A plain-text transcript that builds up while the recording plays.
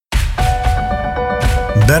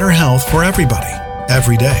better health for everybody,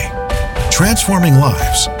 every day. Transforming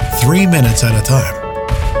lives, 3 minutes at a time.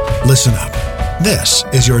 Listen up. This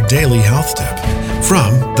is your daily health tip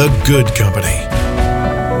from The Good Company.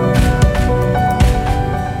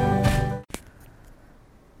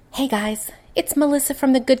 Hey guys, it's Melissa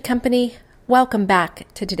from The Good Company. Welcome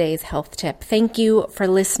back to today's health tip. Thank you for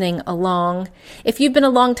listening along. If you've been a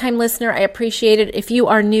long-time listener, I appreciate it. If you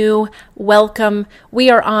are new, welcome. We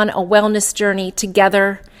are on a wellness journey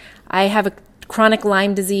together. I have a chronic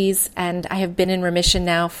Lyme disease and I have been in remission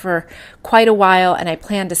now for quite a while, and I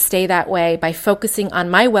plan to stay that way by focusing on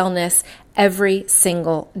my wellness every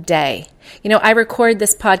single day. You know, I record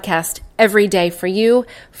this podcast every day for you,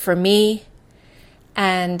 for me,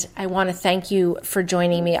 and I want to thank you for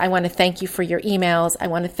joining me. I want to thank you for your emails. I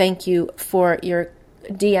want to thank you for your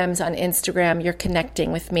DMs on Instagram. You're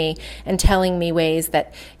connecting with me and telling me ways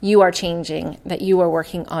that you are changing, that you are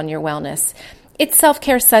working on your wellness. It's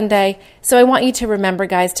Self-Care Sunday, so I want you to remember,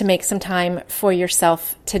 guys, to make some time for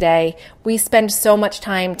yourself today. We spend so much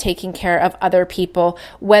time taking care of other people,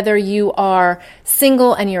 whether you are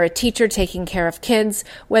single and you're a teacher taking care of kids,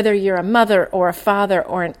 whether you're a mother or a father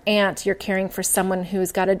or an aunt, you're caring for someone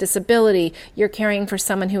who's got a disability, you're caring for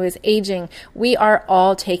someone who is aging. We are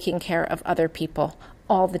all taking care of other people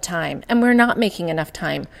all the time, and we're not making enough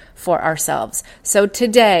time for ourselves. So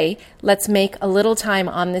today, let's make a little time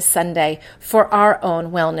on this Sunday for our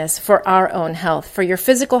own wellness, for our own health, for your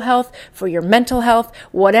physical health, for your mental health,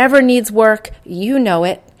 whatever needs work, you know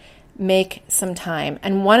it. Make some time.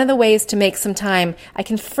 And one of the ways to make some time, I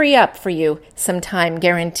can free up for you some time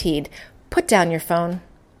guaranteed. Put down your phone.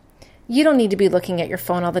 You don't need to be looking at your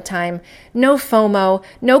phone all the time. No FOMO,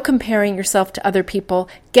 no comparing yourself to other people.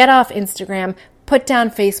 Get off Instagram. Put down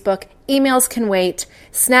Facebook. Emails can wait.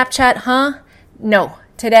 Snapchat, huh? No.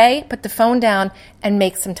 Today, put the phone down and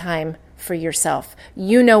make some time for yourself.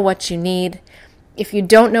 You know what you need. If you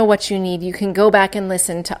don't know what you need, you can go back and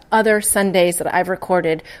listen to other Sundays that I've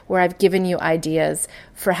recorded where I've given you ideas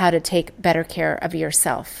for how to take better care of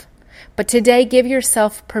yourself. But today, give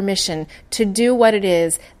yourself permission to do what it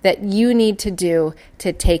is that you need to do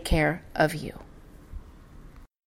to take care of you.